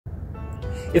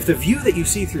If the view that you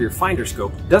see through your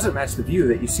Finderscope doesn't match the view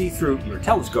that you see through your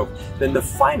telescope, then the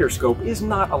Finderscope is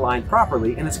not aligned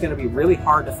properly and it's going to be really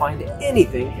hard to find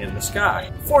anything in the sky.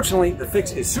 Fortunately, the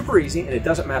fix is super easy and it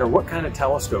doesn't matter what kind of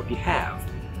telescope you have.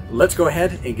 Let's go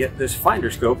ahead and get this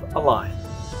Finderscope aligned.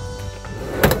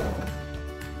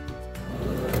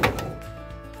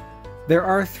 There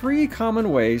are 3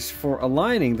 common ways for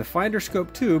aligning the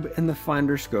Finderscope tube and the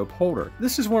Finderscope holder.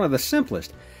 This is one of the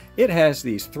simplest. It has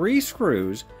these 3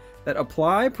 screws that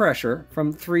apply pressure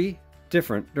from 3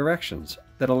 different directions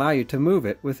that allow you to move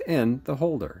it within the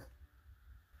holder.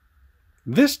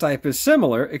 This type is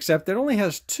similar, except it only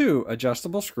has 2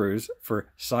 adjustable screws for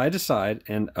side to side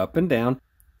and up and down.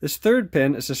 This 3rd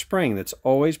pin is a spring that's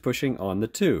always pushing on the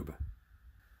tube.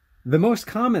 The most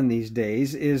common these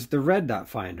days is the red dot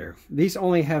finder. These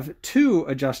only have 2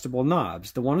 adjustable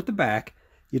knobs. The one at the back,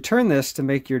 you turn this to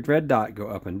make your red dot go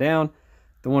up and down.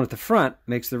 The one at the front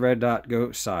makes the red dot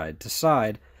go side to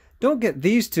side. Don't get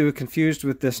these 2 confused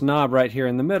with this knob right here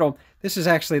in the middle. This is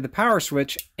actually the power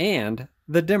switch and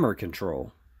the dimmer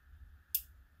control.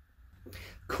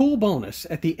 Cool bonus,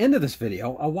 at the end of this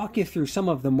video, I'll walk you through some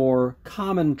of the more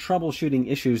common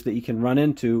troubleshooting issues that you can run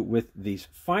into with these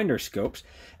Finderscopes,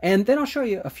 and then I'll show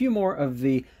you a few more of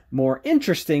the more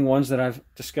interesting ones that I've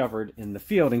discovered in the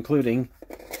field, including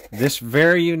this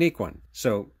very unique one.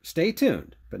 So stay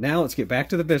tuned. But now let's get back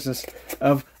to the business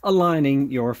of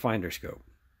aligning your Finderscope.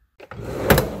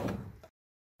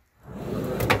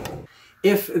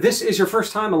 If this is your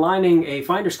first time aligning a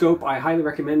Finderscope, I highly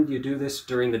recommend you do this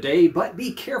during the day, but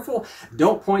be careful.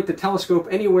 Don't point the telescope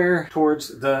anywhere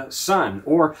towards the sun,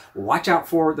 or watch out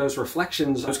for those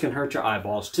reflections. Those can hurt your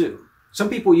eyeballs too. Some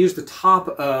people use the top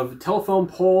of a telephone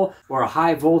pole or a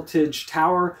high voltage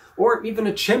tower or even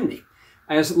a chimney,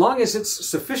 as long as it's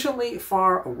sufficiently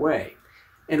far away.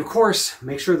 And of course,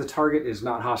 make sure the target is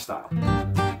not hostile.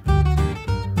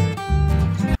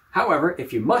 However,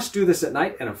 if you must do this at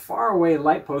night and a faraway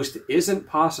light post isn't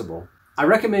possible, I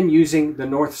recommend using the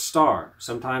North Star,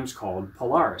 sometimes called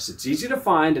Polaris. It's easy to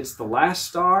find. It's the last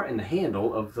star in the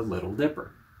handle of the Little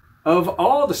Dipper. Of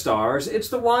all the stars, it's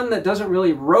the one that doesn't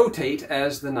really rotate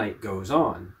as the night goes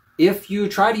on. If you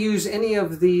try to use any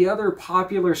of the other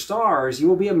popular stars, you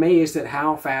will be amazed at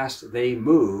how fast they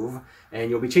move, and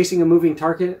you'll be chasing a moving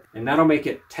target, and that'll make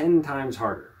it 10 times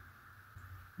harder.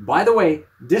 By the way,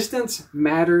 distance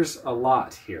matters a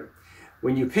lot here.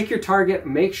 When you pick your target,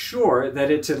 make sure that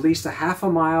it's at least a half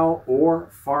a mile or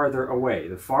farther away.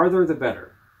 The farther, the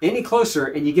better. Any closer,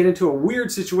 and you get into a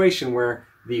weird situation where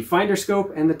the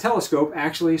Finderscope and the telescope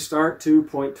actually start to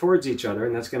point towards each other,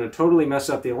 and that's going to totally mess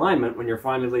up the alignment when you're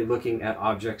finally looking at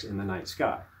objects in the night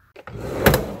sky.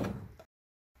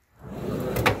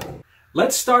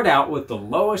 Let's start out with the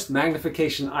lowest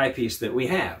magnification eyepiece that we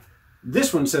have.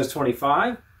 This one says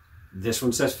 25, this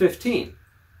one says 15.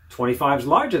 25 is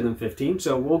larger than 15,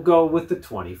 so we'll go with the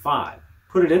 25.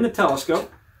 Put it in the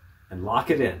telescope and lock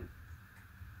it in.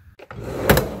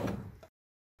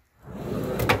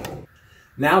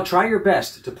 Now try your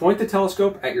best to point the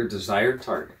telescope at your desired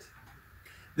target.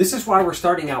 This is why we're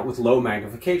starting out with low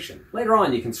magnification. Later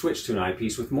on you can switch to an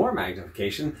eyepiece with more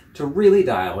magnification to really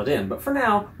dial it in, but for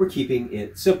now we're keeping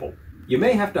it simple. You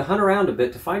may have to hunt around a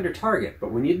bit to find your target,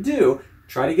 but when you do,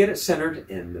 try to get it centered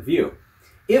in the view.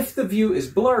 If the view is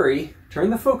blurry,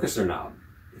 turn the focuser knob.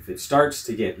 If it starts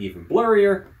to get even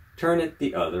blurrier, turn it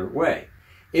the other way.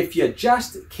 If you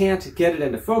just can't get it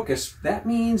into focus, that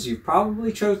means you've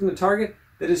probably chosen a target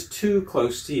that is too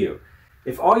close to you.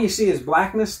 If all you see is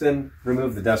blackness, then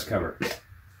remove the dust cover.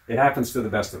 It happens to the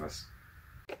best of us.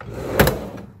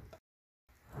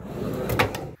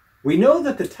 We know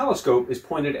that the telescope is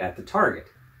pointed at the target.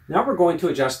 Now we're going to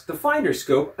adjust the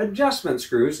Finderscope adjustment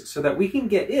screws so that we can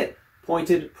get it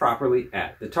pointed properly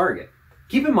at the target.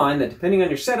 Keep in mind that depending on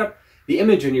your setup, the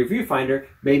image in your viewfinder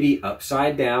may be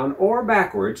upside down or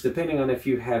backwards, depending on if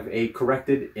you have a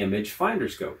corrected image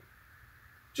Finderscope.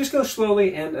 Just go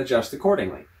slowly and adjust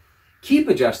accordingly. Keep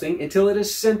adjusting until it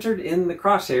is centered in the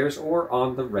crosshairs or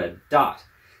on the red dot.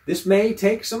 This may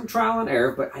take some trial and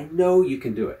error, but I know you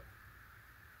can do it.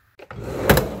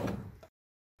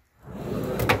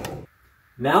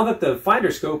 Now that the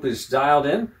Finderscope is dialed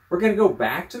in, we're going to go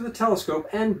back to the telescope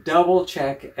and double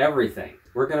check everything.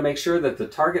 We're going to make sure that the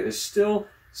target is still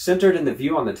centered in the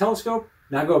view on the telescope.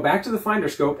 Now go back to the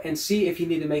Finderscope and see if you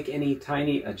need to make any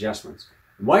tiny adjustments.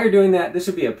 And while you're doing that, this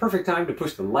would be a perfect time to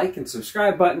push the like and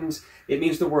subscribe buttons. It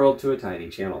means the world to a tiny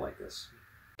channel like this.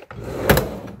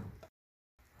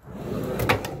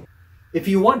 If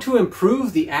you want to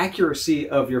improve the accuracy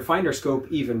of your Finderscope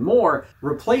even more,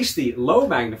 replace the low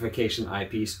magnification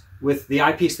eyepiece with the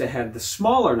eyepiece that had the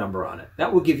smaller number on it.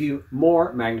 That will give you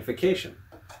more magnification.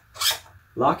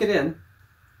 Lock it in,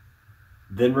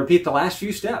 then repeat the last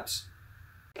few steps.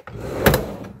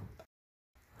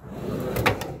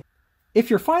 If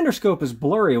your Finderscope is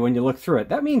blurry when you look through it,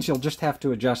 that means you'll just have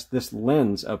to adjust this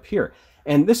lens up here.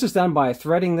 And this is done by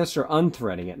threading this or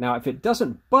unthreading it. Now, if it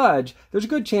doesn't budge, there's a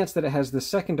good chance that it has this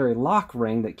secondary lock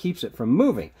ring that keeps it from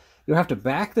moving. You'll have to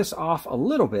back this off a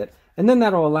little bit, and then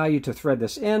that'll allow you to thread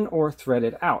this in or thread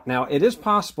it out. Now, it is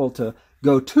possible to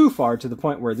go too far to the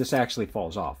point where this actually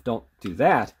falls off. Don't do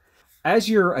that. As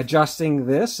you're adjusting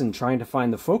this and trying to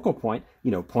find the focal point,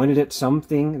 point it at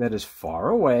something that is far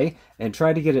away and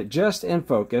try to get it just in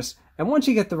focus. And once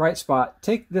you get the right spot,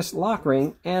 take this lock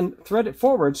ring and thread it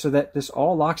forward so that this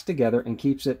all locks together and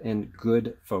keeps it in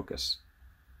good focus.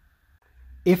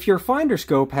 If your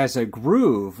Finderscope has a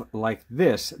groove like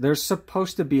this, there's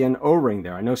supposed to be an O-ring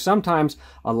there. I know sometimes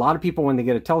a lot of people, when they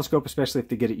get a telescope, especially if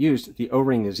they get it used, the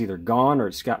O-ring is either gone or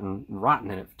it's gotten rotten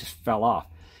and it just fell off.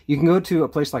 You can go to a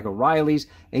place like O'Reilly's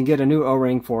and get a new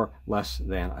O-ring for less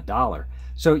than $1.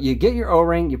 So you get your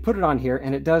O-ring, you put it on here,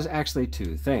 and it does actually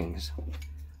two things.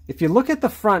 If you look at the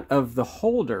front of the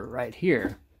holder right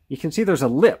here, you can see there's a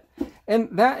lip. And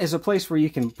that is a place where you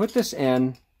can put this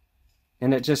in,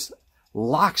 and it just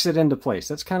locks it into place.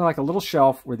 That's kind of like a little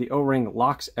shelf where the O-ring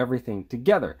locks everything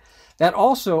together. That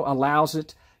also allows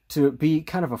it to be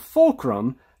kind of a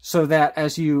fulcrum so that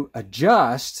as you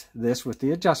adjust this with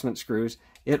the adjustment screws,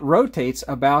 it rotates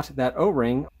about that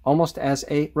O-ring almost as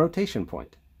a rotation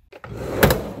point.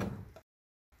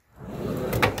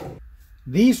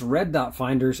 These red dot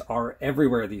finders are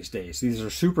everywhere these days. These are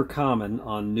super common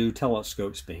on new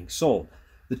telescopes being sold.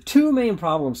 The two main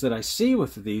problems that I see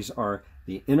with these are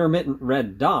the intermittent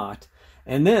red dot,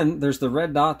 and then there's the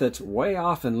red dot that's way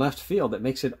off in left field that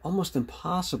makes it almost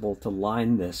impossible to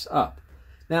line this up.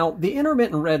 Now, the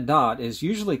intermittent red dot is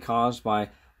usually caused by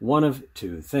one of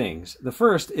two things. The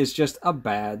first is just a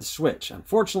bad switch.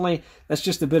 Unfortunately, that's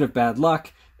just a bit of bad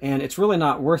luck, and it's really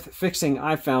not worth fixing,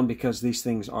 I've found, because these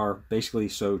things are basically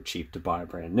so cheap to buy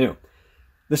brand new.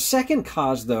 The second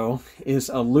cause, though, is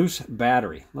a loose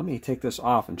battery. Let me take this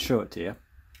off and show it to you.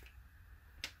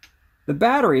 The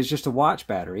battery is just a watch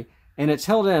battery, and it's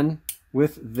held in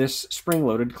with this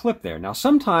spring-loaded clip there. Now,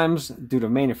 sometimes, due to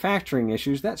manufacturing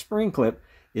issues, that spring clip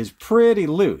is pretty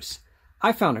loose.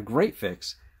 I found a great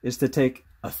fix is to take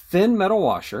a thin metal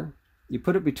washer, you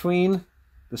put it between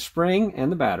the spring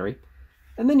and the battery,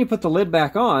 and then you put the lid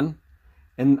back on,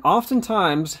 and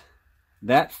oftentimes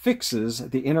that fixes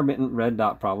the intermittent red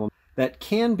dot problem that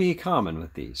can be common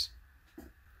with these.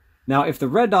 Now, if the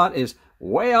red dot is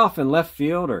way off in left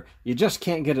field or you just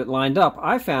can't get it lined up,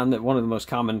 I found that one of the most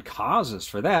common causes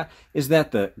for that is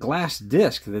that the glass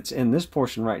disc that's in this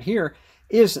portion right here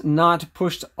is not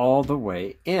pushed all the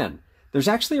way in. There's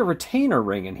actually a retainer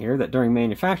ring in here that during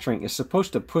manufacturing is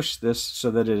supposed to push this so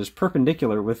that it is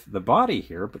perpendicular with the body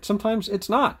here, but sometimes it's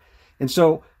not. And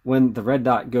so when the red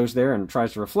dot goes there and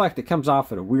tries to reflect, it comes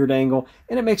off at a weird angle,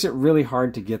 and it makes it really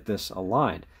hard to get this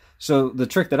aligned. So the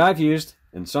trick that I've used,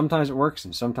 and sometimes it works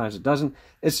and sometimes it doesn't,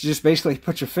 is just basically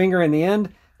put your finger in the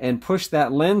end and push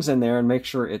that lens in there and make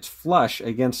sure it's flush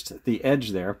against the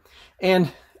edge there.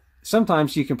 And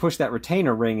sometimes you can push that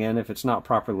retainer ring in if it's not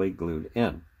properly glued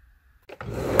in.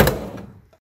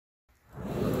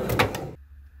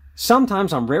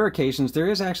 Sometimes, on rare occasions, there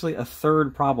is actually a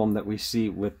third problem that we see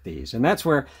with these, and that's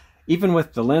where, even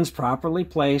with the lens properly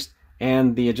placed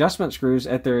and the adjustment screws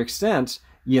at their extents,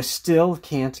 you still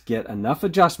can't get enough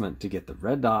adjustment to get the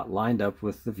red dot lined up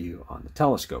with the view on the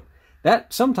telescope.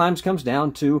 That sometimes comes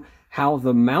down to how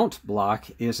the mount block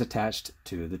is attached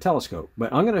to the telescope,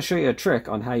 but I'm going to show you a trick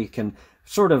on how you can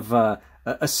sort of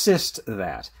assist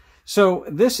that. So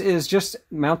this is just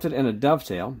mounted in a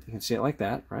dovetail. You can see it like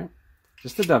that, right?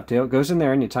 Just the dovetail. It goes in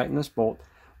there and you tighten this bolt.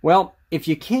 Well, if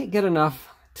you can't get enough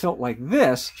tilt like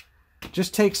this,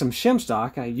 just take some shim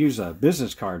stock. I use a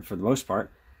business card for the most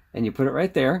part. And you put it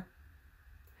right there.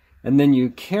 And then you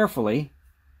carefully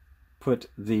put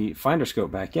the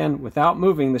Finderscope back in without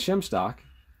moving the shim stock.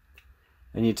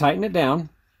 And you tighten it down.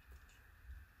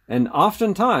 And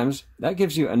oftentimes, that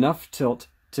gives you enough tilt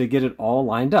to get it all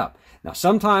lined up. Now,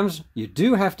 sometimes you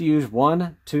do have to use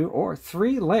 1, 2, or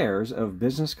 3 layers of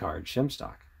business card shim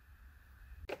stock.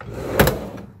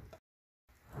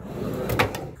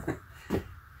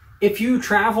 If you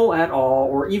travel at all,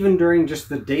 or even during just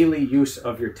the daily use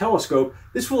of your telescope,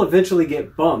 this will eventually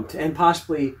get bumped and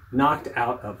possibly knocked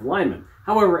out of alignment.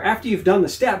 However, after you've done the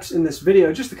steps in this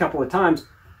video just a couple of times,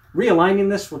 realigning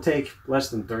this will take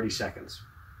less than 30 seconds.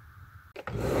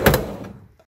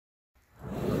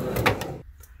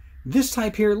 This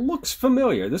type here looks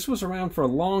familiar. This was around for a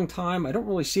long time. I don't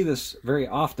really see this very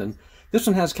often. This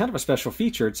one has kind of a special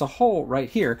feature. It's a hole right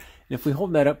here. And if we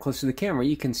hold that up close to the camera,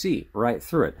 you can see right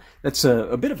through it. That's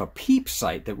a bit of a peep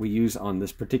sight that we use on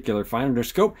this particular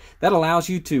Finderscope. That allows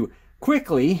you to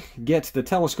quickly get the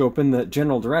telescope in the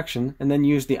general direction and then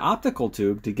use the optical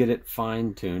tube to get it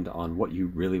fine-tuned on what you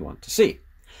really want to see.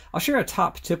 I'll share a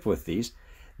top tip with these.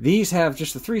 These have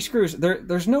just the 3 screws.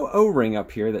 There's no O-ring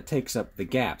up here that takes up the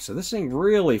gap, so this thing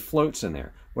really floats in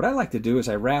there. What I like to do is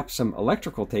I wrap some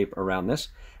electrical tape around this,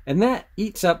 and that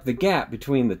eats up the gap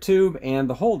between the tube and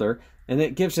the holder, and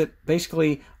it gives it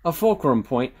basically a fulcrum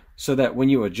point so that when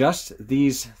you adjust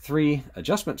these 3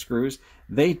 adjustment screws,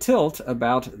 they tilt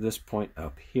about this point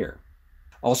up here.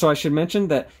 Also, I should mention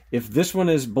that if this one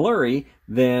is blurry,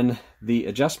 then the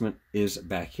adjustment is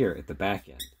back here at the back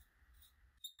end.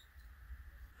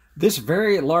 This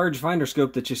very large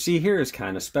Finderscope that you see here is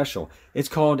kind of special. It's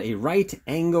called a right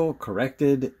angle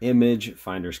corrected image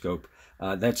Finderscope.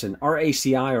 That's an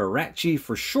RACI or RACI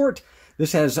for short.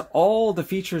 This has all the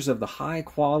features of the high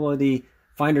quality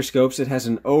Finderscopes. It has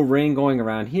an O-ring going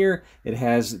around here. It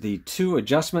has the 2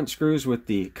 adjustment screws with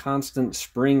the constant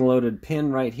spring-loaded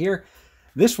pin right here.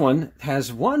 This one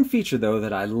has one feature though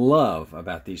that I love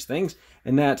about these things,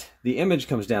 and that the image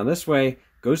comes down this way,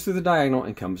 goes through the diagonal,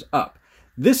 and comes up.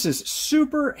 This is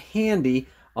super handy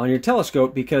on your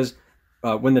telescope because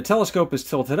when the telescope is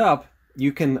tilted up,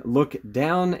 you can look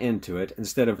down into it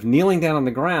instead of kneeling down on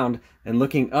the ground and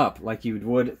looking up like you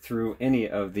would through any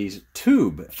of these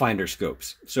tube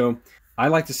Finderscopes. So I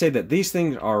like to say that these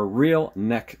things are real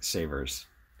neck savers.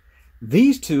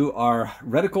 These 2 are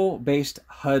reticle-based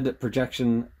HUD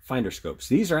projection Finderscopes.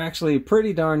 These are actually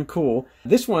pretty darn cool.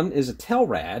 This one is a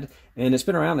Telrad, and it's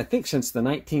been around, I think, since the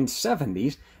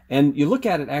 1970s. And you look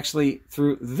at it actually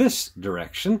through this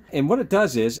direction. And what it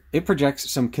does is it projects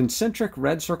some concentric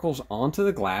red circles onto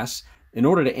the glass. In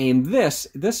order to aim this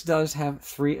does have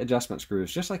 3 adjustment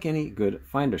screws, just like any good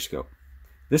Finderscope.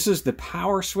 This is the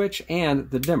power switch and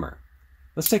the dimmer.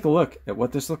 Let's take a look at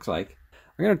what this looks like.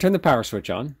 I'm going to turn the power switch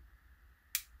on.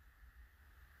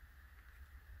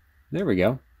 There we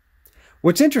go.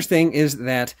 What's interesting is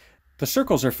that the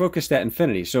circles are focused at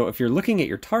infinity. So if you're looking at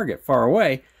your target far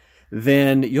away,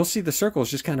 then you'll see the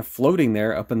circles just kind of floating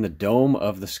there up in the dome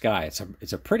of the sky.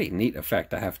 It's a pretty neat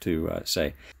effect, I have to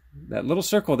say. That little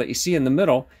circle that you see in the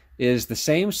middle is the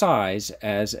same size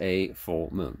as a full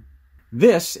moon.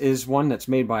 This is one that's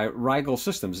made by Rigel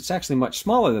Systems. It's actually much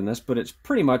smaller than this, but it's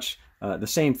pretty much the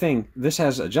same thing. This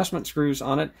has adjustment screws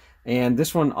on it, and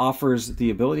this one offers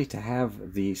the ability to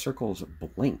have the circles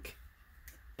blink.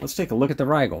 Let's take a look at the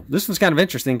Rigel. This one's kind of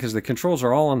interesting because the controls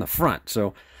are all on the front.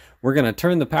 So we're going to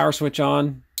turn the power switch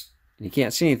on. You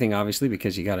can't see anything, obviously,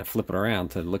 because you got to flip it around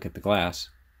to look at the glass.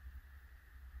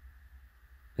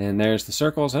 And there's the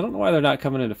circles. I don't know why they're not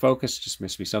coming into focus. Just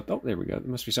must be something. Oh, there we go. There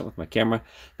must be something with my camera.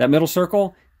 That middle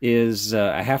circle is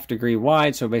a ½ degree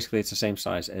wide, so basically it's the same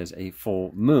size as a full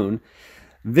moon.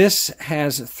 This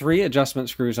has 3 adjustment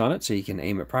screws on it, so you can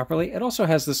aim it properly. It also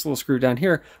has this little screw down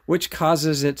here, which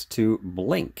causes it to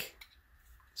blink.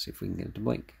 Let's see if we can get it to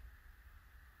blink.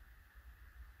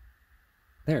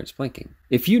 There, it's blinking.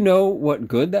 If you know what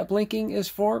good that blinking is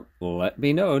for, let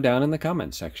me know down in the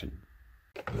comments section.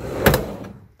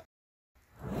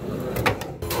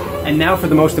 And now for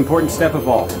the most important step of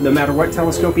all. No matter what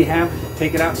telescope you have,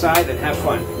 take it outside and have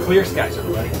fun. Clear skies,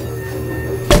 everybody.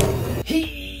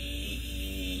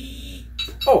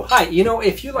 Oh, hi. You know,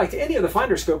 if you liked any of the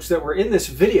Finderscopes that were in this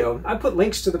video, I put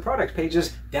links to the product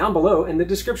pages down below in the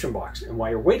description box. And while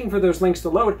you're waiting for those links to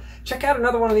load, check out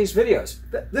another one of these videos.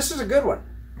 This is a good one.